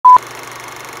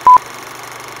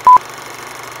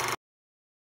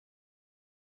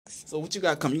So what you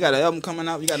got coming? You got an album coming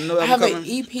out? You got another I album have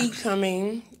coming? an EP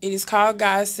coming. It is called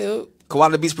Gossip.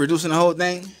 Koala Beats producing the whole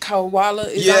thing? Koala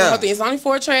is on the whole thing. It's only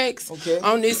 4 tracks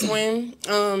on this one.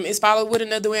 It's followed with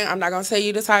another one. I'm not going to tell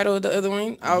you the title of the other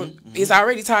one. It's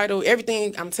already titled.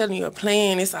 Everything, I'm telling you, a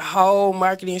plan. It's a whole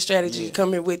marketing strategy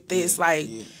coming with this.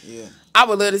 I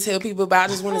would love to tell people about.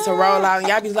 I just wanted to roll out and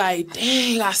y'all be like,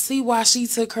 dang, I see why she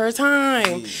took her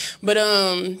time. But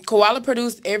Koala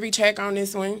produced every track on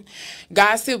this one.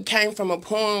 Gossip came from a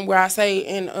poem where I say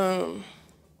in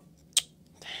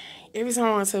every time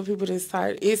I want to tell people this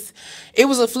title, it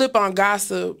was a flip on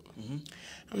gossip.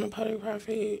 I'm the public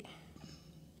prophet.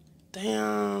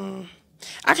 Damn.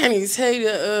 I can't even tell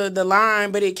you the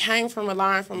line, but it came from a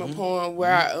line from a poem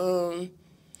where I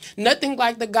nothing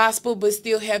like the gospel, but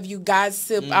still have you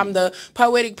gossip. I'm the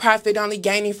poetic prophet, only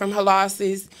gaining from her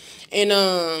losses.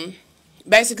 And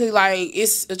basically, like,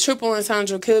 it's a triple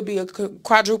entendre, could be a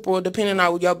quadruple, depending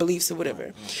on your beliefs or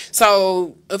whatever.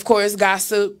 So, of course,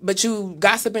 gossip, but you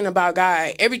gossiping about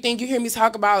God. Everything you hear me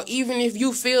talk about, even if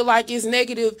you feel like it's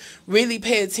negative, really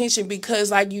pay attention because,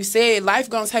 like you said, life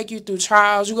gonna take you through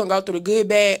trials. You're gonna go through the good,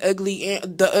 bad, ugly,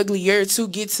 and the uglier to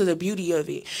get to the beauty of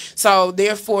it. So,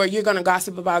 therefore, you're gonna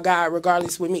gossip about God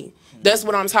regardless with me. That's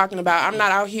what I'm talking about. I'm not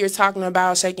out here talking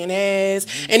about shaking ass.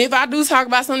 And if I do talk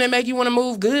about something that make you want to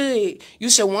move good,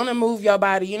 you should want to move your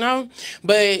body, you know?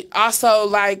 But also,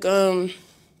 like,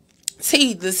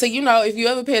 teeth. So, you know, if you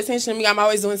ever pay attention to me, I'm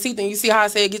always doing teeth. And you see how I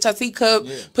said, get your teacup,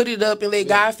 put it up, and let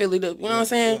God fill it up. You know what I'm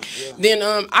saying?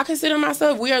 Then I consider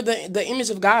myself, we are the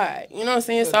image of God. You know what I'm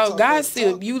saying? So, God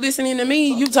still, you listening to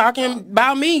me, you talking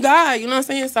about me, God. You know what I'm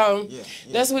saying? So,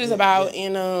 that's what it's about.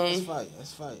 And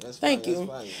That's fight. Thank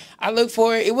you. I look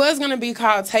forward. It was going to be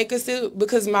called Take a Sip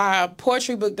because my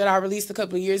poetry book that I released a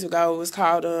couple of years ago was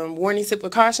called Warning, Sip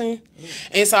with Caution.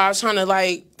 And so I was trying to,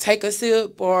 like, take a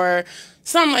sip or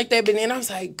something like that. But then I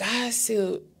was like,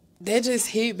 Gossip, that just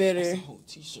hit better. That's a whole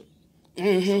t-shirt.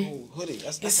 It's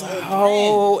a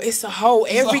whole hoodie. It's a whole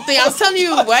everything. I'm telling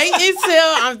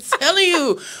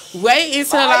you, wait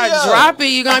until I drop it.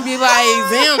 You're going to be like,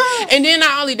 damn. And then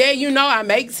not only that, you know, I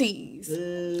make teas.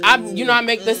 I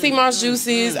make the sea moss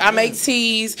juices. I make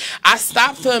teas. I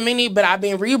stopped for a minute, but I've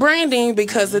been rebranding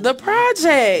because of the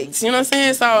projects. You know what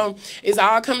I'm saying? So it's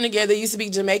all coming together. It used to be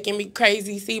Jamaican Me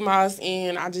Crazy sea moss,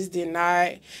 and I just did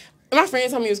not. My friend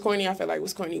told me it was corny. I felt like it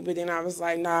was corny, but then I was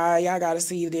like, nah, y'all gotta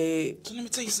see that. So let me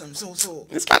tell you something. So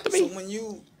it's about to be.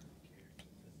 So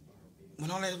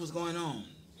when all that was going on,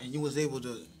 and you was able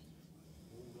to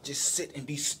just sit and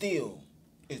be still.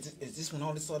 Is this when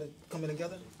all this started coming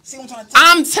together? See what I'm trying to tell you?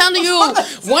 I'm telling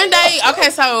you, one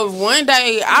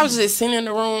day I was just sitting in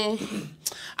the room.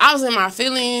 I was in my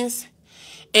feelings.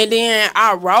 And then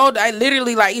I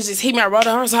literally, like, it just hit me. I wrote it.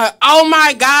 I was like, oh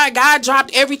my God, God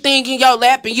dropped everything in your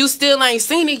lap and you still ain't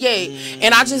seen it yet.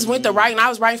 And I just went to writing. I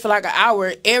was writing for like an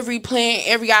hour. Every plan,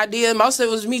 every idea. Most of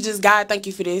it was me just, God, thank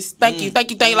you for this. Thank you.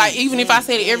 Like, even if I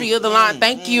said every other line,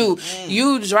 thank you.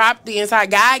 You dropped the inside.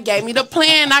 God gave me the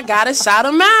plan. I got to shout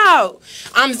him out.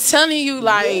 I'm telling you,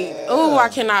 like, oh, I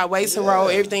cannot wait to roll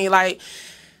everything. Like,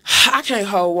 I can't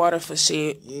hold water for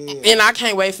shit. And I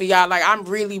can't wait for y'all. Like, I'm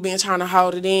really been trying to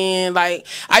hold it in. Like,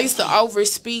 I used to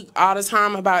overspeak all the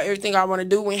time about everything I want to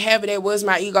do, when half of that was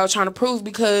my ego trying to prove,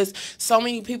 because so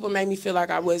many people made me feel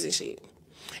like I wasn't shit.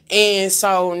 And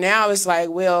so now it's like,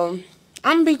 well,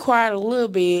 I'm going to be quiet a little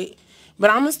bit,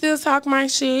 but I'm going to still talk my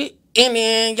shit, and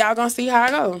then y'all going to see how I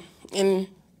go. And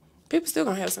people still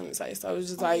going to have something to say. So it's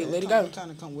just like, let it go. Kind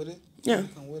of come with it. Yeah.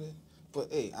 Come with it. But,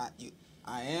 hey,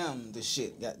 I am the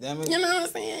shit. God damn it. You know what I'm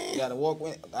saying? You gotta walk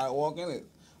in it.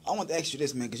 I want to ask you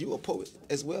this, man, because you a poet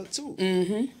as well too.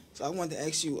 So I wanted to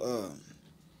ask you,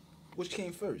 which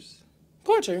came first?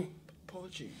 Poetry.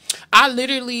 I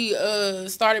literally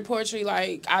started poetry,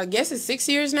 like, I guess it's 6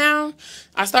 years now.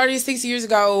 I started 6 years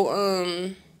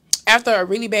ago. After a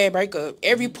really bad breakup,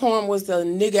 every poem was the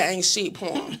nigga ain't shit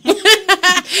poem.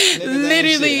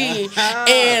 Literally.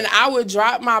 And I would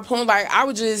drop my poem, like, I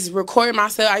would just record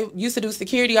myself. I used to do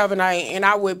security overnight, and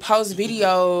I would post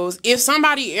videos. If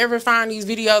somebody ever find these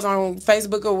videos on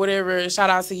Facebook or whatever, shout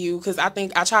out to you, because I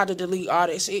think I tried to delete all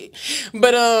that shit.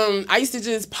 But I used to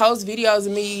just post videos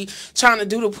of me trying to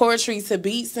do the poetry to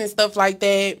beats and stuff like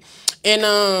that.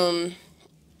 And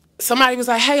somebody was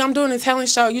like, hey, I'm doing a talent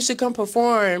show. You should come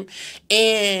perform.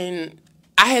 And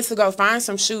I had to go find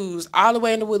some shoes all the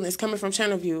way in the Woodlands coming from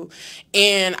Channelview.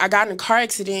 And I got in a car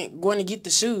accident going to get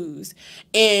the shoes.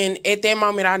 And at that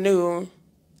moment, I knew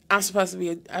I'm supposed to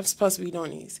be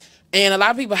doing these. And a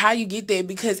lot of people, how you get there?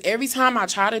 Because every time I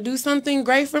try to do something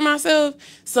great for myself,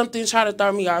 something try to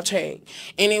throw me off track.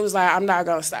 And it was like, I'm not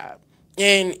going to stop.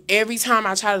 And every time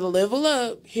I try to level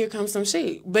up, here comes some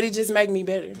shit. But it just make me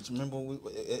better. But remember,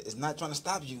 it's not trying to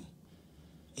stop you.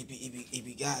 It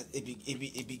be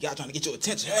God trying to get your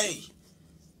attention. Hey.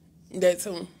 That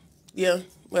too. Yeah.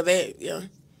 Well, that, yeah.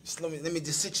 Just let me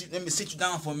sit you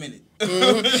down for a minute.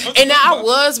 And now I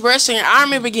was rushing. I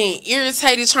remember getting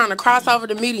irritated trying to cross over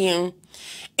the median.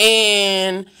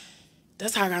 And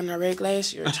that's how I got in a wreck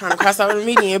last year, trying to cross over the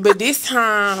median. But this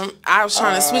time, I was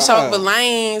trying to switch over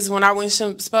lanes when I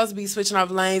wasn't supposed to be switching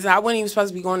over lanes. I wasn't even supposed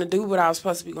to be going to do what I was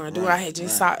supposed to be going to do. I had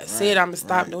just said I'm going to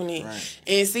stop doing it.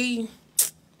 And see...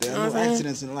 There are no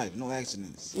accidents in life. No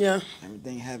accidents. Yeah.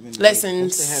 Everything happened.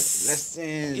 Lessons.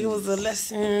 Lessons. It was a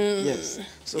lesson. Yes.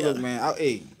 So look, man.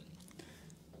 Hey,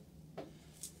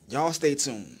 y'all stay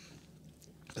tuned,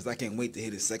 cause I can't wait to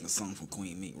hear the second song from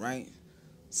QWEEN MEEK. Right.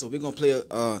 So we're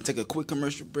gonna take a quick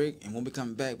commercial break, and when we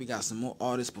come back, we got some more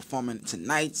artists performing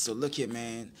tonight. So look here,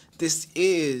 man. This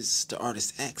is the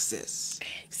Artist Access,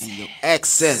 and your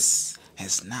access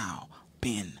has now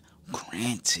been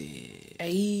granted.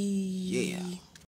 Hey. Yeah.